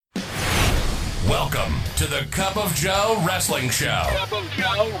Welcome to the Cup of Joe Wrestling Show. Cup of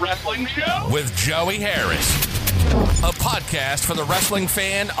Joe Wrestling Show with Joey Harris. A podcast for the wrestling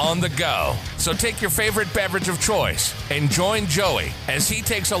fan on the go. So take your favorite beverage of choice and join Joey as he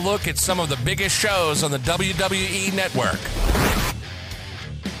takes a look at some of the biggest shows on the WWE Network.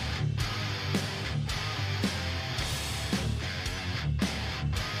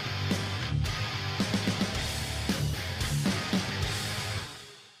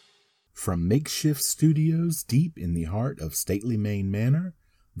 From makeshift studios deep in the heart of stately Maine Manor,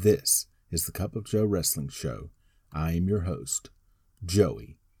 this is the Cup of Joe Wrestling Show. I am your host,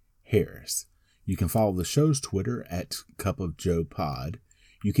 Joey Harris. You can follow the show's Twitter at Cup of Joe Pod.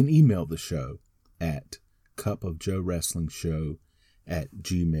 You can email the show at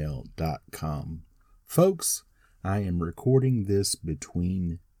cupofjoewrestlingshow@gmail.com. Folks, I am recording this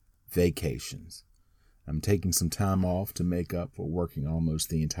between vacations. I'm taking some time off to make up for working almost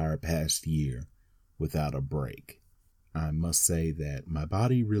the entire past year without a break. I must say that my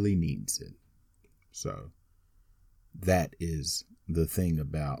body really needs it. So that is the thing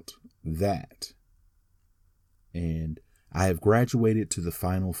about that. And I have graduated to the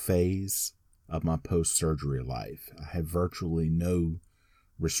final phase of my post-surgery life. I have virtually no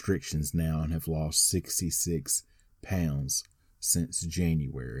restrictions now and have lost 66 pounds since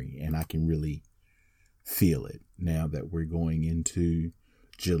January, and I can really feel it now that we're going into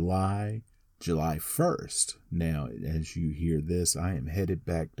July 1st. Now, as you hear this, I am headed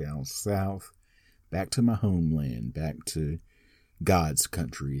back down south, back to my homeland, back to God's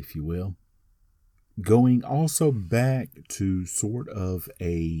country, if you will. Going also back to sort of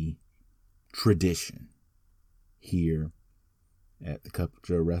a tradition here at the Cup of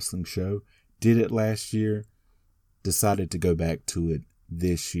Joe Wrestling Show. Did it last year, decided to go back to it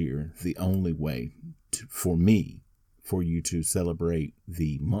this year. The only way for you to celebrate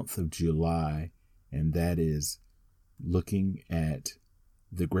the month of July, and that is looking at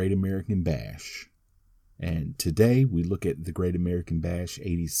the Great American Bash. And today we look at the Great American Bash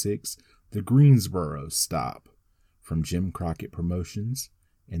 86, the Greensboro stop from Jim Crockett Promotions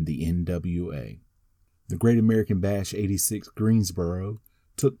and the NWA. The Great American Bash 86 Greensboro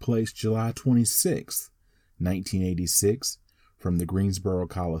took place July 26, 1986, from the Greensboro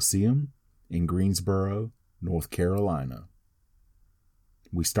Coliseum in Greensboro, North Carolina.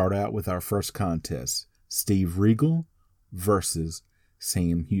 We start out with our first contest, Steve Regal versus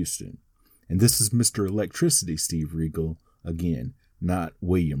Sam Houston. And this is Mr. Electricity Steve Regal, again, not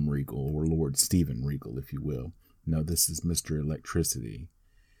William Regal or Lord Stephen Regal, if you will. No, this is Mr. Electricity.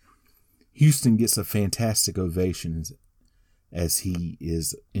 Houston gets a fantastic ovation as he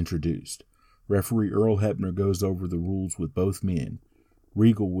is introduced. Referee Earl Hebner goes over the rules with both men.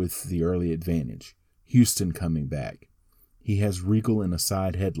 Regal with the early advantage. Houston coming back. He has Regal in a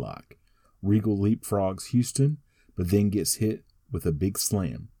side headlock. Regal leapfrogs Houston, but then gets hit with a big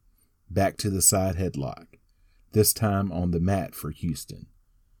slam. Back to the side headlock. This time on the mat for Houston.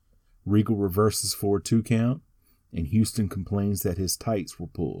 Regal reverses for a 2 count, and Houston complains that his tights were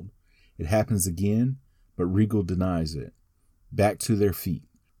pulled. It happens again, but Regal denies it. Back to their feet.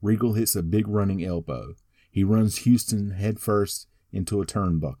 Regal hits a big running elbow. He runs Houston headfirst into a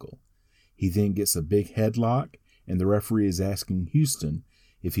turnbuckle. He then gets a big headlock, and the referee is asking Houston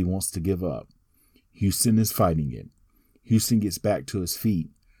if he wants to give up. Houston is fighting it. Houston gets back to his feet.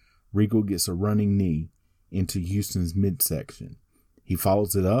 Regal gets a running knee into Houston's midsection. He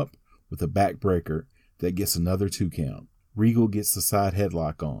follows it up with a backbreaker that gets another 2 count. Regal gets the side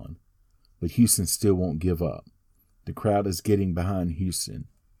headlock on, but Houston still won't give up. The crowd is getting behind Houston.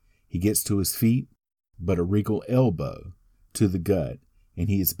 He gets to his feet, but a Regal elbow to the gut, and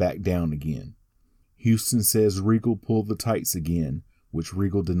he is back down again. Houston says Regal pulled the tights again, which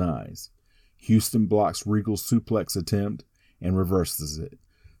Regal denies. Houston blocks Regal's suplex attempt and reverses it.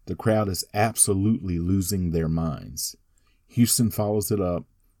 The crowd is absolutely losing their minds. Houston follows it up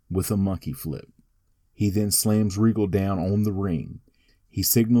with a monkey flip. He then slams Regal down on the ring. He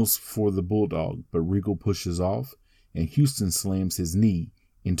signals for the Bulldog, but Regal pushes off, and Houston slams his knee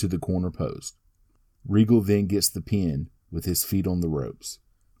into the corner post. Regal then gets the pin with his feet on the ropes.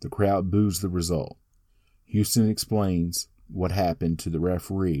 The crowd boos the result. Houston explains what happened to the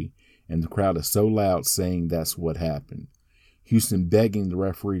referee, and the crowd is so loud saying that's what happened. Houston begging the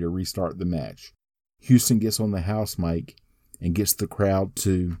referee to restart the match. Houston gets on the house mic and gets the crowd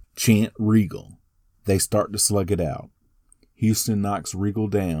to chant Regal. They start to slug it out. Houston knocks Regal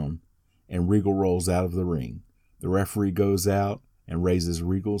down, and Regal rolls out of the ring. The referee goes out and raises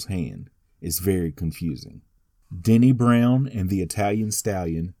Regal's hand. It's very confusing. Denny Brown and the Italian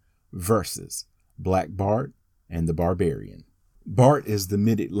Stallion versus Black Bart and the Barbarian. Bart is the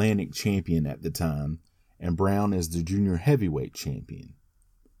Mid-Atlantic champion at the time, and Brown is the junior heavyweight champion.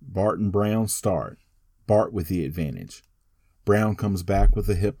 Bart and Brown start, Bart with the advantage. Brown comes back with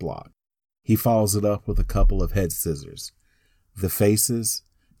a hip lock. He follows it up with a couple of head scissors. The faces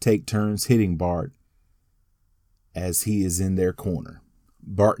take turns hitting Bart as he is in their corner.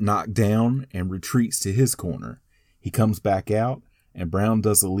 Bart knocked down and retreats to his corner. He comes back out, and Brown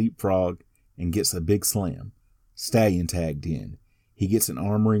does a leapfrog and gets a big slam. Stallion tagged in. He gets an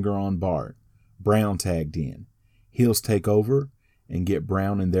arm wringer on Bart. Brown tagged in. Heels take over and get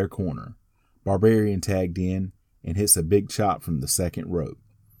Brown in their corner. Barbarian tagged in and hits a big chop from the second rope.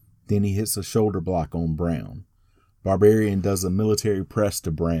 Then he hits a shoulder block on Brown. Barbarian does a military press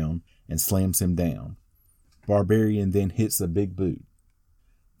to Brown and slams him down. Barbarian then hits a big boot.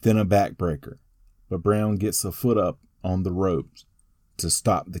 Then a backbreaker, but Brown gets a foot up on the ropes to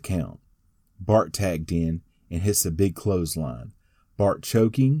stop the count. Bart tagged in and hits a big clothesline. Bart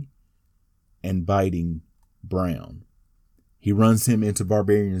choking and biting Brown. He runs him into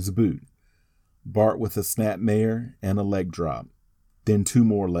Barbarian's boot. Bart with a snapmare and a leg drop. Then 2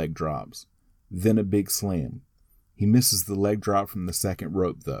 more leg drops. Then a big slam. He misses the leg drop from the second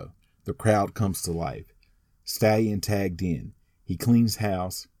rope, though. The crowd comes to life. Stallion tagged in. He cleans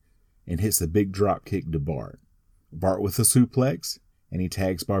house and hits a big drop kick to Bart. Bart with a suplex, and he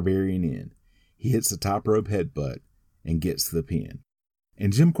tags Barbarian in. He hits a top rope headbutt and gets the pin.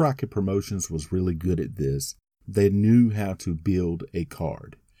 And Jim Crockett Promotions was really good at this. They knew how to build a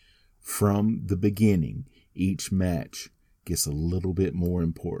card. From the beginning, each match gets a little bit more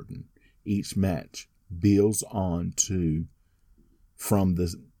important. Each match builds on to, from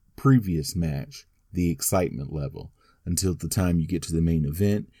the previous match, the excitement level until the time you get to the main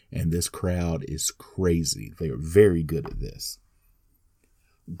event, and this crowd is crazy. They are very good at this.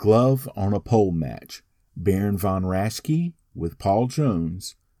 Glove on a pole match. Baron von Raschke with Paul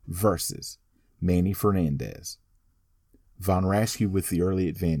Jones versus Manny Fernandez. Von Raschke with the early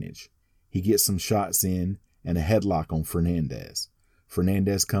advantage. He gets some shots in and a headlock on Fernandez.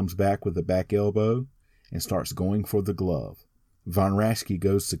 Fernandez comes back with a back elbow and starts going for the glove. Von Raschke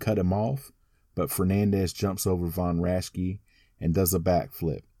goes to cut him off, but Fernandez jumps over Von Raschke and does a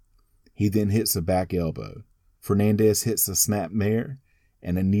backflip. He then hits a back elbow. Fernandez hits a snapmare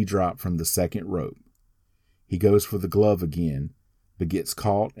and a knee drop from the second rope. He goes for the glove again, but gets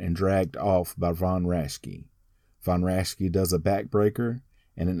caught and dragged off by Von Raschke. Von Raschke does a backbreaker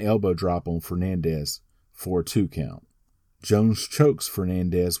and an elbow drop on Fernandez for a 2 count. Jones chokes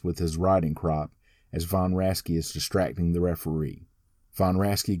Fernandez with his riding crop as Von Raschke is distracting the referee. Von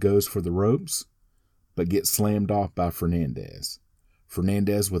Raschke goes for the ropes, but gets slammed off by Fernandez.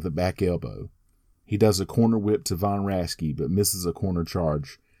 Fernandez with a back elbow. He does a corner whip to Von Raschke, but misses a corner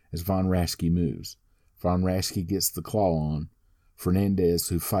charge as Von Raschke moves. Von Raschke gets the claw on Fernandez,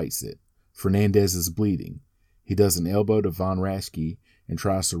 who fights it. Fernandez is bleeding. He does an elbow to Von Raschke and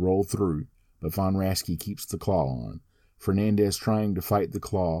tries to roll through, but Von Raschke keeps the claw on. Fernandez trying to fight the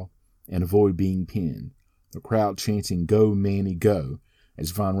claw and avoid being pinned. The crowd chanting, "Go, Manny, go,"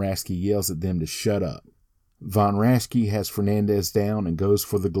 as Von Raschke yells at them to shut up. Von Raschke has Fernandez down and goes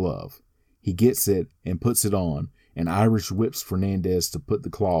for the glove. He gets it and puts it on, and Irish whips Fernandez to put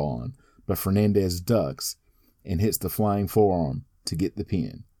the claw on, but Fernandez ducks and hits the flying forearm to get the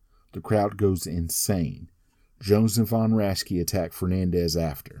pin. The crowd goes insane. Jones and Von Raschke attack Fernandez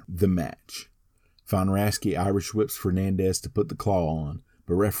after the match. Von Raschke Irish whips Fernandez to put the claw on,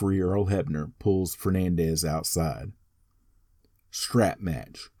 but referee Earl Hebner pulls Fernandez outside. Strap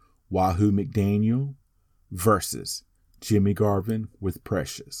match. Wahoo McDaniel versus Jimmy Garvin with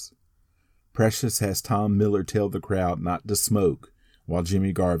Precious. Precious has Tom Miller tell the crowd not to smoke while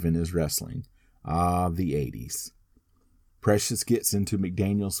Jimmy Garvin is wrestling. Ah, the 80s. Precious gets into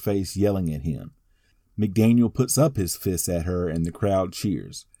McDaniel's face yelling at him. McDaniel puts up his fist at her and the crowd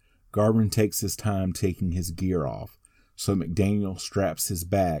cheers. Garvin takes his time taking his gear off, so McDaniel straps his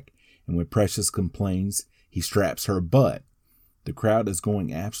back, and when Precious complains, he straps her butt. The crowd is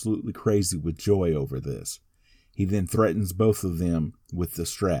going absolutely crazy with joy over this. He then threatens both of them with the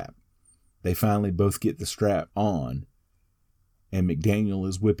strap. They finally both get the strap on, and McDaniel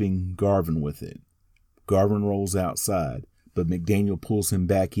is whipping Garvin with it. Garvin rolls outside, but McDaniel pulls him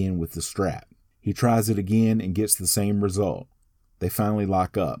back in with the strap. He tries it again and gets the same result. They finally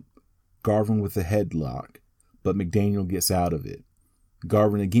lock up. Garvin with a headlock, but McDaniel gets out of it.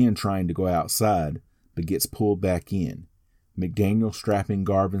 Garvin again trying to go outside, but gets pulled back in. McDaniel strapping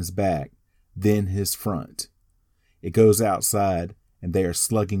Garvin's back, then his front. It goes outside, and they are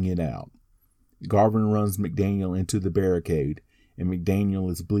slugging it out. Garvin runs McDaniel into the barricade, and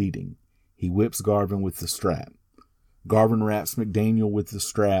McDaniel is bleeding. He whips Garvin with the strap. Garvin wraps McDaniel with the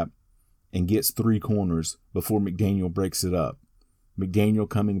strap and gets 3 corners before McDaniel breaks it up. McDaniel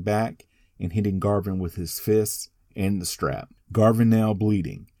coming back and hitting Garvin with his fists and the strap. Garvin now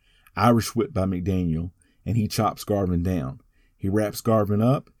bleeding. Irish whip by McDaniel, and he chops Garvin down. He wraps Garvin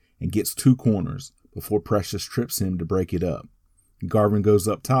up and gets 2 corners before Precious trips him to break it up. Garvin goes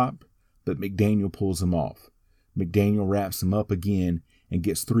up top, but McDaniel pulls him off. McDaniel wraps him up again and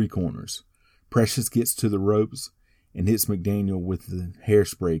gets 3 corners. Precious gets to the ropes and hits McDaniel with the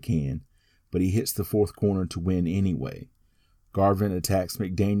hairspray can, but he hits the 4th corner to win anyway. Garvin attacks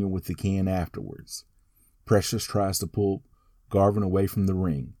McDaniel with the can afterwards. Precious tries to pull Garvin away from the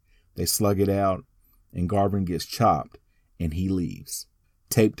ring. They slug it out, and Garvin gets chopped, and he leaves.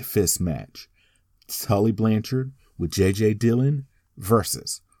 Taped fist match. Tully Blanchard with J.J. Dillon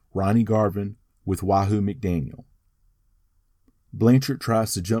versus Ronnie Garvin with Wahoo McDaniel. Blanchard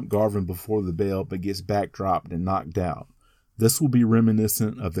tries to jump Garvin before the bell, but gets backdropped and knocked out. This will be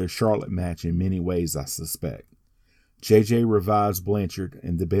reminiscent of their Charlotte match in many ways, I suspect. J.J. revives Blanchard,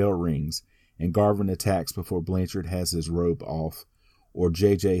 and the bell rings, and Garvin attacks before Blanchard has his robe off, or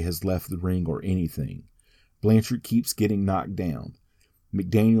J.J. has left the ring or anything. Blanchard keeps getting knocked down.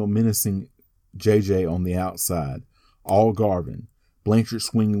 McDaniel menacing J.J. on the outside. All Garvin. Blanchard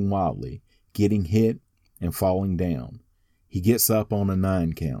swinging wildly, getting hit and falling down. He gets up on a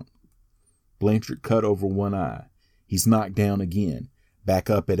 9 count. Blanchard cut over one eye. He's knocked down again. Back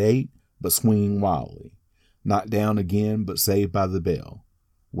up at 8, but swinging wildly. Knocked down again, but saved by the bell.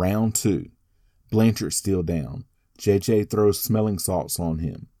 Round 2. Blanchard still down. J.J. throws smelling salts on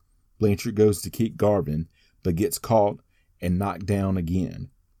him. Blanchard goes to kick Garvin, but gets caught and knocked down again.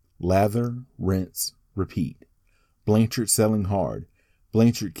 Lather, rinse, repeat. Blanchard selling hard.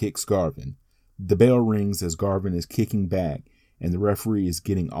 Blanchard kicks Garvin. The bell rings as Garvin is kicking back, and the referee is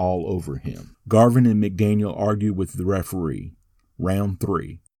getting all over him. Garvin and McDaniel argue with the referee. Round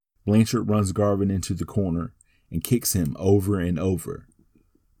 3. Blanchard runs Garvin into the corner and kicks him over and over.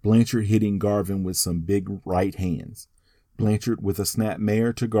 Blanchard hitting Garvin with some big right hands. Blanchard with a snap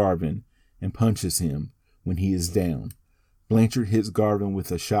mare to Garvin and punches him when he is down. Blanchard hits Garvin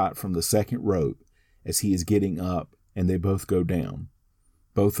with a shot from the second rope as he is getting up, and they both go down.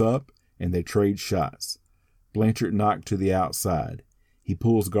 Both up, and they trade shots. Blanchard knocked to the outside. He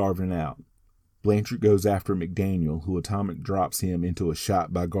pulls Garvin out. Blanchard goes after McDaniel, who atomic drops him into a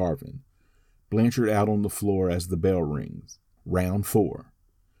shot by Garvin. Blanchard out on the floor as the bell rings. Round 4.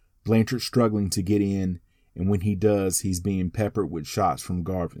 Blanchard struggling to get in, and when he does, he's being peppered with shots from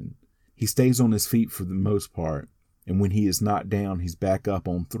Garvin. He stays on his feet for the most part, and when he is knocked down, he's back up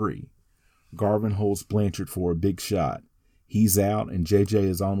on 3. Garvin holds Blanchard for a big shot. He's out, and J.J.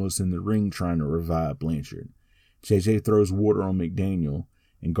 is almost in the ring trying to revive Blanchard. J.J. throws water on McDaniel,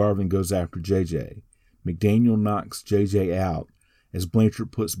 and Garvin goes after J.J. McDaniel knocks J.J. out as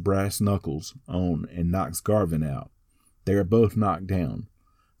Blanchard puts brass knuckles on and knocks Garvin out. They are both knocked down.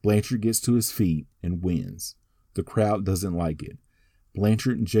 Blanchard gets to his feet and wins. The crowd doesn't like it.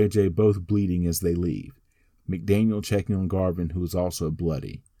 Blanchard and J.J. both bleeding as they leave. McDaniel checking on Garvin, who is also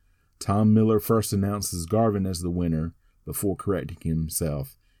bloody. Tom Miller first announces Garvin as the winner before correcting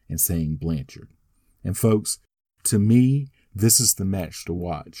himself and saying Blanchard. And folks, to me, this is the match to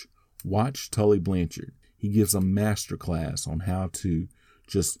watch. Watch Tully Blanchard. He gives a master class on how to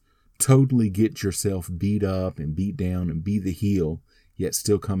just totally get yourself beat up and beat down and be the heel, yet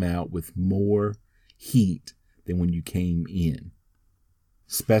still come out with more heat than when you came in.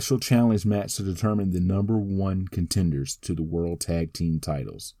 Special challenge match to determine the number 1 contenders to the World Tag Team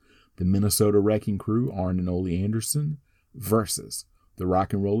titles. The Minnesota Wrecking Crew, Arn and Ole Anderson, versus the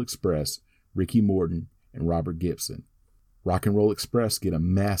Rock and Roll Express, Ricky Morton and Robert Gibson. Rock and Roll Express get a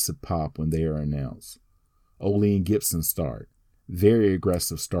massive pop when they are announced. Ole and Gibson start. Very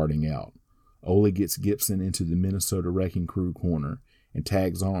aggressive starting out. Ole gets Gibson into the Minnesota Wrecking Crew corner and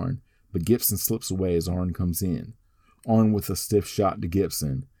tags Arn, but Gibson slips away as Arn comes in. Arn with a stiff shot to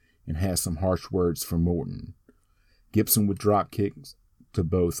Gibson and has some harsh words for Morton. Gibson with drop kicks to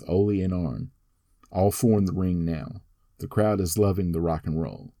both Ole and Arn. All 4 in the ring now. The crowd is loving the rock and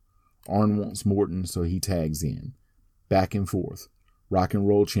roll. Arn wants Morton, so he tags in. Back and forth. Rock and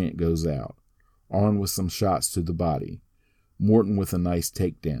roll chant goes out. Arn with some shots to the body. Morton with a nice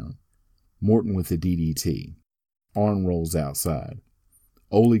takedown. Morton with a DDT. Arn rolls outside.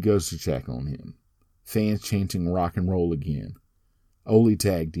 Ole goes to check on him. Fans chanting rock and roll again. Ole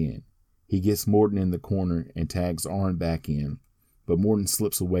tagged in. He gets Morton in the corner and tags Arn back in, but Morton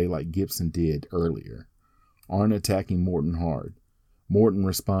slips away like Gibson did earlier. Arn attacking Morton hard. Morton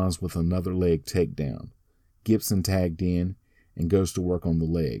responds with another leg takedown. Gibson tagged in and goes to work on the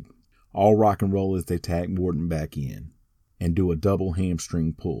leg. All rock and roll as they tag Morton back in and do a double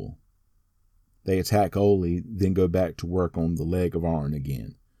hamstring pull. They attack Ole, then go back to work on the leg of Arn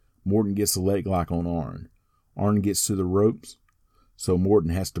again. Morton gets a leg lock on Arn. Arn gets to the ropes, so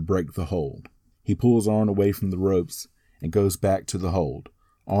Morton has to break the hold. He pulls Arn away from the ropes and goes back to the hold,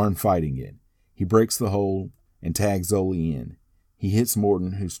 Arn fighting it. He breaks the hold and tags Ole in. He hits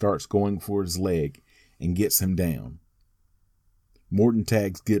Morton, who starts going for his leg, and gets him down. Morton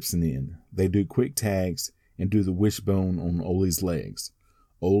tags Gibson in. They do quick tags and do the wishbone on Ole's legs.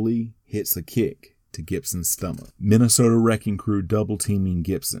 Ole hits a kick to Gibson's stomach. Minnesota Wrecking Crew double teaming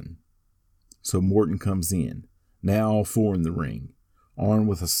Gibson. So Morton comes in. Now all four in the ring. Arn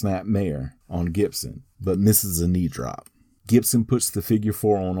with a snap mare on Gibson, but misses a knee drop. Gibson puts the figure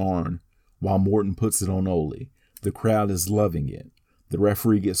 4 on Arn, while Morton puts it on Ole. The crowd is loving it. The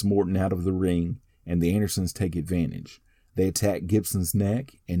referee gets Morton out of the ring, and the Andersons take advantage. They attack Gibson's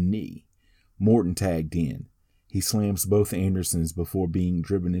neck and knee. Morton tagged in. He slams both Andersons before being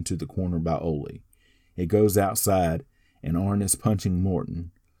driven into the corner by Ole. It goes outside, and Arn is punching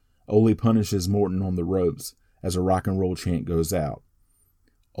Morton. Ole punishes Morton on the ropes as a rock and roll chant goes out.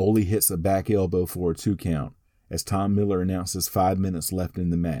 Ole hits a back elbow for a 2 count as Tom Miller announces 5 minutes left in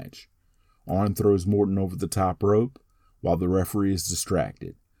the match. Arn throws Morton over the top rope while the referee is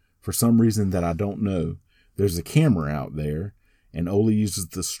distracted. For some reason that I don't know, there's a camera out there, and Ole uses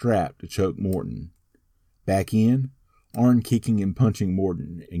the strap to choke Morton. Back in, Arn kicking and punching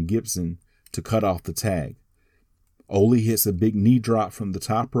Morton, and Gibson to cut off the tag. Ole hits a big knee drop from the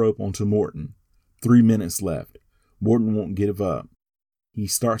top rope onto Morton. 3 minutes left. Morton won't give up. He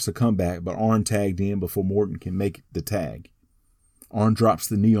starts a comeback, but Arn tagged in before Morton can make the tag. Arn drops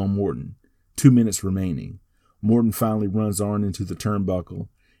the knee on Morton. 2 minutes remaining. Morton finally runs Arn into the turnbuckle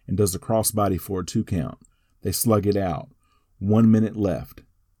and does a crossbody for a 2 count. They slug it out. 1 minute left.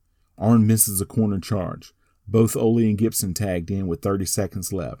 Arn misses a corner charge. Both Ole and Gibson tagged in with 30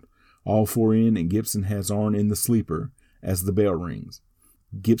 seconds left. All 4 in, and Gibson has Arn in the sleeper as the bell rings.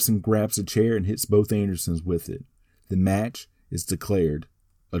 Gibson grabs a chair and hits both Andersons with it. The match is declared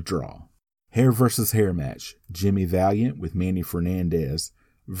a draw. Hair versus hair match. Jimmy Valiant with Manny Fernandez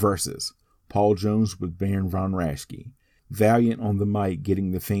versus Paul Jones with Baron Von Raschke. Valiant on the mic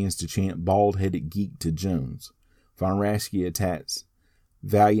getting the fans to chant bald-headed geek to Jones. Von Raschke attacks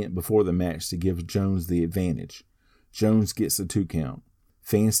Valiant before the match to give Jones the advantage. Jones gets a 2 count.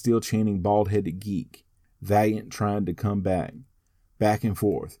 Fans still chanting bald-headed geek. Valiant trying to come back. Back and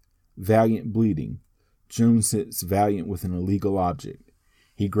forth. Valiant bleeding. Jones hits Valiant with an illegal object.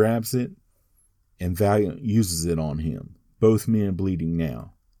 He grabs it, and Valiant uses it on him. Both men bleeding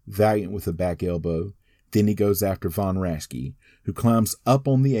now. Valiant with a back elbow. Then he goes after Von Raschke, who climbs up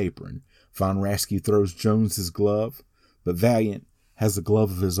on the apron. Von Raschke throws Jones his glove, but Valiant has a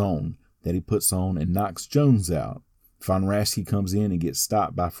glove of his own that he puts on and knocks Jones out. Von Raschke comes in and gets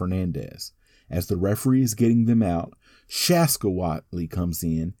stopped by Fernandez. As the referee is getting them out, Shaska Watley comes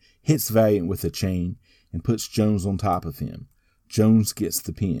in, hits Valiant with a chain, and puts Jones on top of him. Jones gets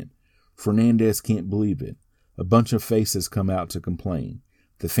the pin. Fernandez can't believe it. A bunch of faces come out to complain.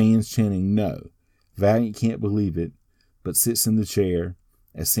 The fans chanting no. Valiant can't believe it, but sits in the chair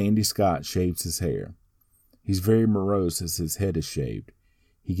as Sandy Scott shaves his hair. He's very morose as his head is shaved.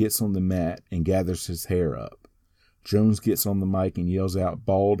 He gets on the mat and gathers his hair up. Jones gets on the mic and yells out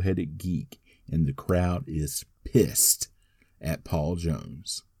bald-headed geek, and the crowd is pissed at Paul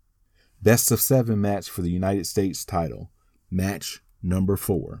Jones. Best of 7 match for the United States title. Match number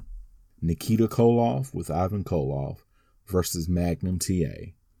 4. Nikita Koloff with Ivan Koloff versus Magnum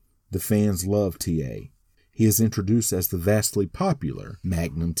TA. The fans love TA. He is introduced as the vastly popular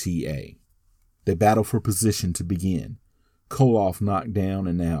Magnum TA. They battle for position to begin. Koloff knocked down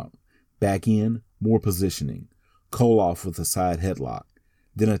and out. Back in, more positioning. Koloff with a side headlock.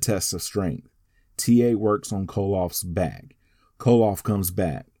 Then a test of strength. TA works on Koloff's back. Koloff comes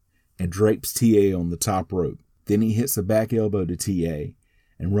back and drapes TA on the top rope. Then he hits a back elbow to TA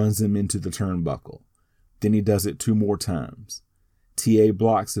and runs him into the turnbuckle. Then he does it 2 more times. TA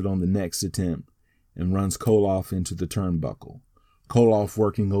blocks it on the next attempt and runs Koloff into the turnbuckle. Koloff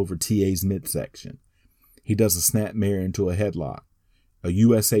working over TA's midsection. He does a snapmare into a headlock. A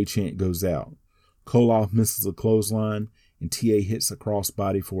USA chant goes out. Koloff misses a clothesline and TA hits a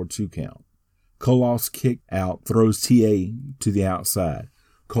crossbody for a 2 count. Koloff's kick out throws TA to the outside.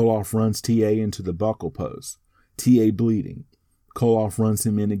 Koloff runs TA into the buckle post. TA bleeding. Koloff runs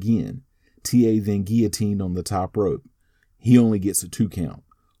him in again. TA then guillotined on the top rope. He only gets a 2 count.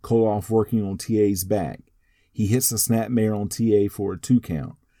 Koloff working on TA's back. He hits a snapmare on TA for a 2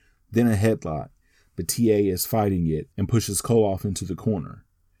 count. Then a headlock, but TA is fighting it and pushes Koloff into the corner.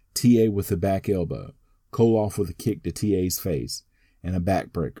 TA with a back elbow, Koloff with a kick to TA's face, and a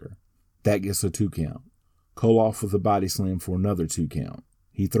backbreaker. That gets a 2 count. Koloff with a body slam for another 2 count.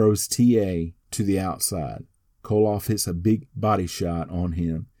 He throws TA to the outside. Koloff hits a big body shot on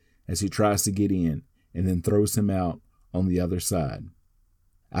him as he tries to get in, and then throws him out on the other side.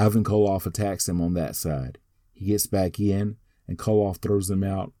 Ivan Koloff attacks him on that side. He gets back in, and Koloff throws him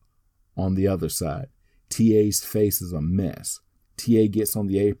out on the other side. TA's face is a mess. TA gets on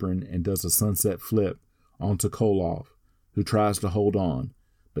the apron and does a sunset flip onto Koloff, who tries to hold on,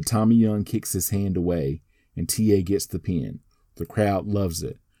 but Tommy Young kicks his hand away, and TA gets the pin. The crowd loves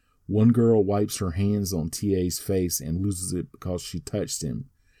it. One girl wipes her hands on TA's face and loses it because she touched him.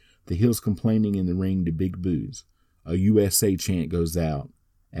 The heels complaining in the ring to big boos. A USA chant goes out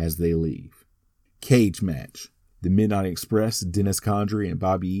as they leave. Cage match. The Midnight Express, Dennis Condrey and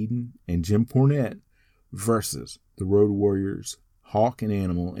Bobby Eaton, and Jim Cornette versus the Road Warriors, Hawk and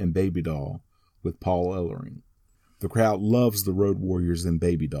Animal, and Baby Doll with Paul Ellering. The crowd loves the Road Warriors and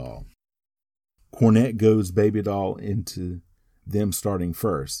Baby Doll. Cornette goads Baby Doll into them starting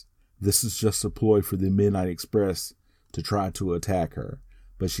first. This is just a ploy for the Midnight Express to try to attack her,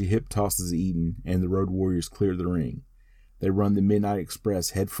 but she hip tosses Eaton and the Road Warriors clear the ring. They run the Midnight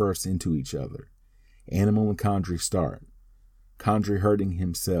Express headfirst into each other. Animal and Condrey start. Condrey hurting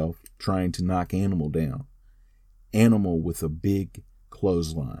himself trying to knock Animal down. Animal with a big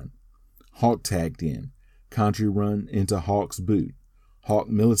clothesline. Hawk tagged in. Condrey run into Hawk's boot. Hawk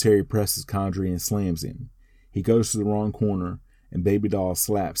military presses Condrey and slams him. He goes to the wrong corner, and Baby Doll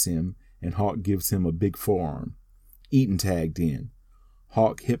slaps him, and Hawk gives him a big forearm. Eaton tagged in.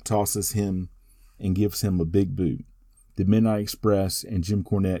 Hawk hip tosses him and gives him a big boot. The Midnight Express and Jim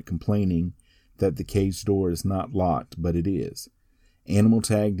Cornette complaining that the cage door is not locked, but it is. Animal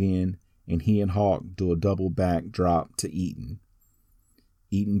tagged in, and he and Hawk do a double back drop to Eaton.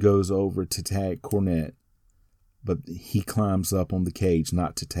 Eaton goes over to tag Cornette, but he climbs up on the cage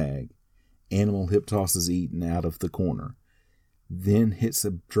not to tag. Animal hip tosses Eaton out of the corner, then hits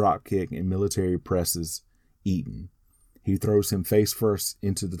a drop kick and military presses Eaton. He throws him face first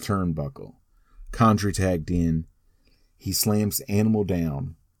into the turnbuckle. Condrey tagged in. He slams Animal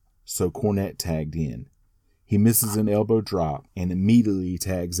down, so Cornette tagged in. He misses an elbow drop and immediately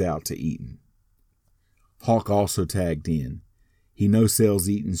tags out to Eaton. Hawk also tagged in. He no-sells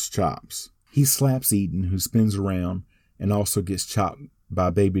Eaton's chops. He slaps Eaton, who spins around and also gets chopped by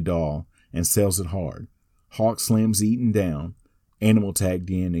Baby Doll and sells it hard. Hawk slams Eaton down. Animal tagged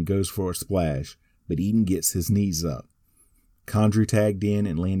in and goes for a splash, but Eaton gets his knees up. Condrey tagged in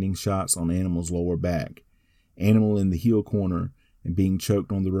and landing shots on Animal's lower back. Animal in the heel corner and being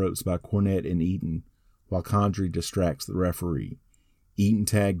choked on the ropes by Cornette and Eaton, while Condrey distracts the referee. Eaton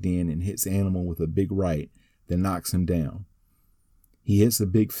tagged in and hits Animal with a big right that knocks him down. He hits a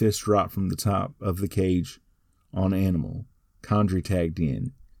big fist drop from the top of the cage on Animal. Condrey tagged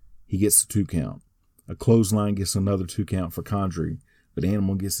in. He gets a 2 count. A clothesline gets another 2 count for Condrey, but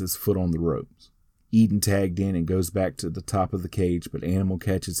Animal gets his foot on the ropes. Eaton tagged in and goes back to the top of the cage, but Animal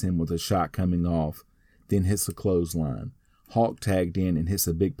catches him with a shot coming off, then hits a clothesline. Hawk tagged in and hits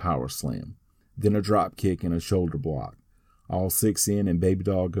a big power slam, then a drop kick and a shoulder block. All 6 in, and Baby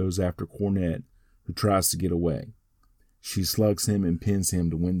Doll goes after Cornette, who tries to get away. She slugs him and pins him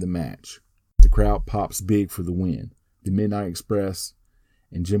to win the match. The crowd pops big for the win. The Midnight Express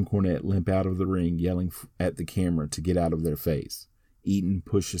and Jim Cornette limp out of the ring, yelling at the camera to get out of their face. Eaton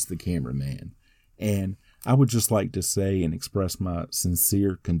pushes the cameraman. And I would just like to say and express my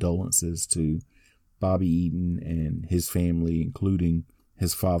sincere condolences to Bobby Eaton and his family, including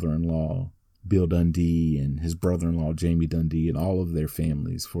his father-in-law, Bill Dundee, and his brother-in-law, Jamie Dundee, and all of their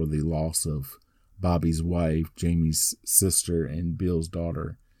families for the loss of Bobby's wife, Jamie's sister, and Bill's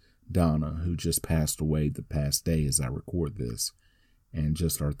daughter, Donna, who just passed away the past day as I record this. And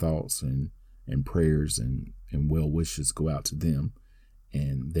just our thoughts and prayers and well wishes go out to them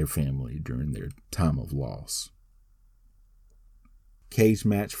and their family during their time of loss. Cage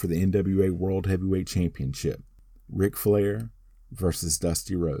match for the NWA World Heavyweight Championship. Ric Flair versus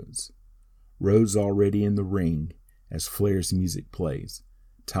Dusty Rhodes. Rhodes already in the ring as Flair's music plays.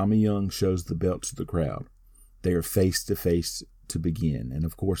 Tommy Young shows the belt to the crowd. They are face to face to begin. And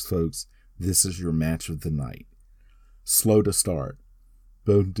of course, folks, this is your match of the night. Slow to start.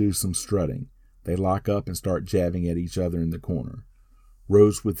 Both do some strutting. They lock up and start jabbing at each other in the corner.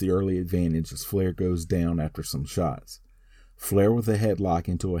 Rhodes with the early advantage as Flair goes down after some shots. Flair with a headlock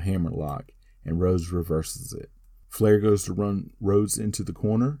into a hammerlock, and Rhodes reverses it. Flair goes to run Rhodes into the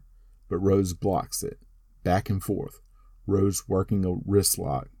corner, but Rhodes blocks it. Back and forth. Rhodes working a wrist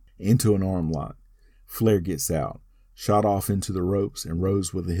lock into an arm lock. Flair gets out, shot off into the ropes, and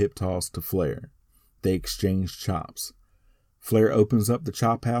Rhodes with a hip toss to Flair. They exchange chops. Flair opens up the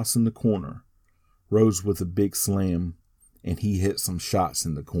chop house in the corner. Rhodes with a big slam, and he hits some shots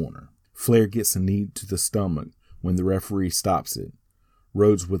in the corner. Flair gets a knee to the stomach when the referee stops it.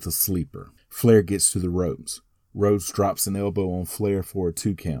 Rhodes with a sleeper. Flair gets to the ropes. Rhodes drops an elbow on Flair for a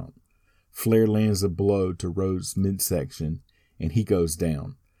 2 count. Flair lands a blow to Rhodes' midsection, and he goes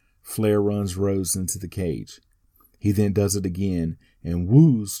down. Flair runs Rhodes into the cage. He then does it again and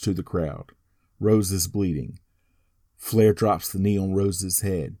woos to the crowd. Rhodes is bleeding. Flair drops the knee on Rhodes'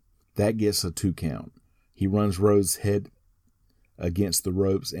 head. That gets a 2 count. He runs Rhodes' head against the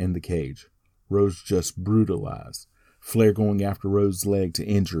ropes and the cage. Rhodes just brutalized. Flair going after Rhodes' leg to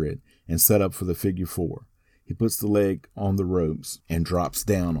injure it and set up for the figure 4. He puts the leg on the ropes and drops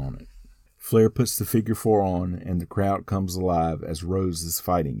down on it. Flair puts the figure 4 on, and the crowd comes alive as Rhodes is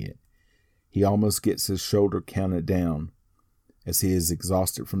fighting it. He almost gets his shoulder counted down as he is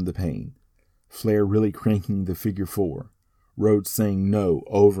exhausted from the pain. Flair really cranking the figure 4. Rhodes saying no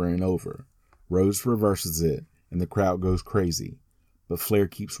over and over. Rhodes reverses it, and the crowd goes crazy. But Flair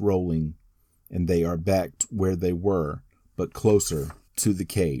keeps rolling, and they are back where they were, but closer to the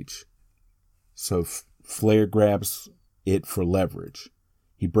cage. So Flair grabs it for leverage.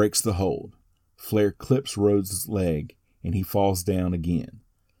 He breaks the hold. Flair clips Rhodes' leg, and he falls down again.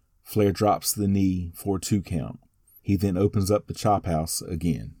 Flair drops the knee for a 2 count. He then opens up the chop house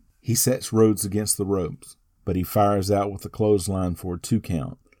again. He sets Rhodes against the ropes, but he fires out with a clothesline for a 2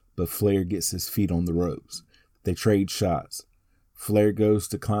 count, but Flair gets his feet on the ropes. They trade shots. Flair goes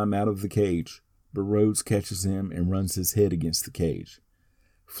to climb out of the cage, but Rhodes catches him and runs his head against the cage.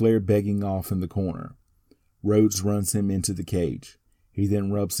 Flair begging off in the corner. Rhodes runs him into the cage. He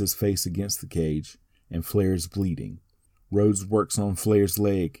then rubs his face against the cage, and Flair is bleeding. Rhodes works on Flair's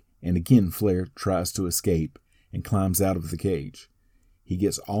leg, and again Flair tries to escape and climbs out of the cage. He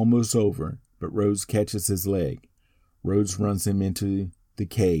gets almost over, but Rhodes catches his leg. Rhodes runs him into the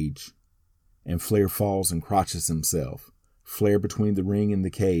cage, and Flair falls and crotches himself. Flair between the ring and the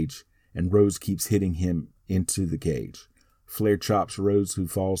cage, and Rhodes keeps hitting him into the cage. Flair chops Rhodes, who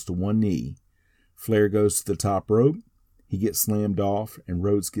falls to one knee. Flair goes to the top rope. He gets slammed off, and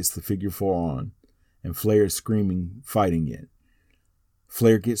Rhodes gets the figure 4 on, and Flair is screaming, fighting it.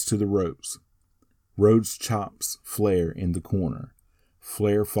 Flair gets to the ropes. Rhodes chops Flair in the corner.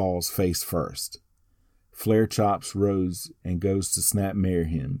 Flair falls face first. Flair chops Rhodes and goes to snapmare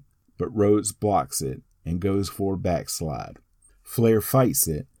him, but Rhodes blocks it and goes for a backslide. Flair fights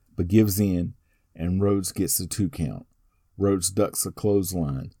it, but gives in, and Rhodes gets a 2 count. Rhodes ducks a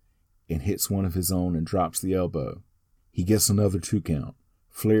clothesline and hits one of his own and drops the elbow. He gets another 2 count.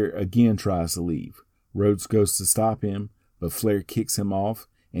 Flair again tries to leave. Rhodes goes to stop him, but Flair kicks him off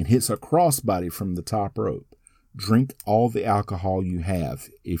and hits a crossbody from the top rope. Drink all the alcohol you have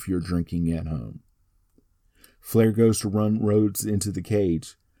if you're drinking at home. Flair goes to run Rhodes into the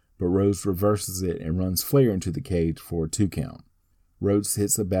cage, but Rhodes reverses it and runs Flair into the cage for a 2 count. Rhodes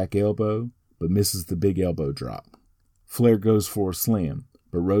hits a back elbow, but misses the big elbow drop. Flair goes for a slam,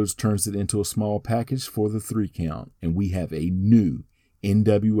 but Rhodes turns it into a small package for the 3 count, and we have a new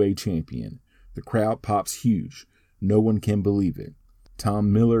NWA champion. The crowd pops huge. No one can believe it.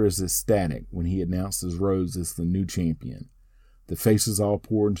 Tom Miller is ecstatic when he announces Rhodes as the new champion. The faces all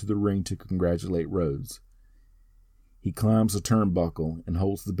pour into the ring to congratulate Rhodes. He climbs a turnbuckle and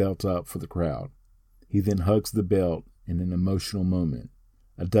holds the belt up for the crowd. He then hugs the belt in an emotional moment.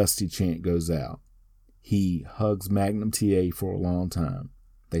 A dusty chant goes out. He hugs Magnum TA for a long time.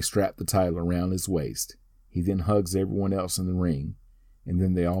 They strap the title around his waist. He then hugs everyone else in the ring, and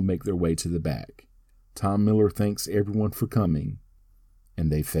then they all make their way to the back. Tom Miller thanks everyone for coming, and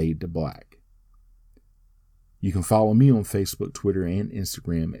they fade to black. You can follow me on Facebook, Twitter, and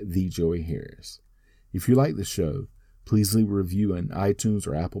Instagram at TheJoeyHarris. If you like the show, please leave a review on iTunes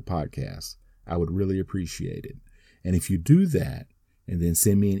or Apple Podcasts. I would really appreciate it. And if you do that, and then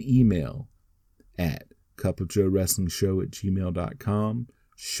send me an email at cupofjoewrestlingshow@gmail.com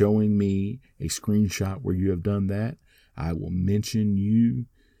showing me a screenshot where you have done that, I will mention you,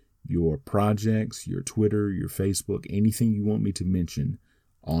 your projects, your Twitter, your Facebook, anything you want me to mention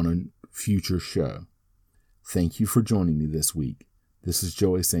on a future show. Thank you for joining me this week. This is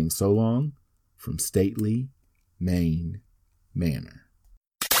Joey saying so long from Stately, Maine Manor.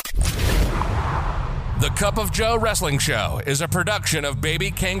 The Cup of Joe Wrestling Show is a production of Baby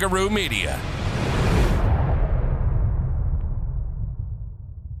Kangaroo Media.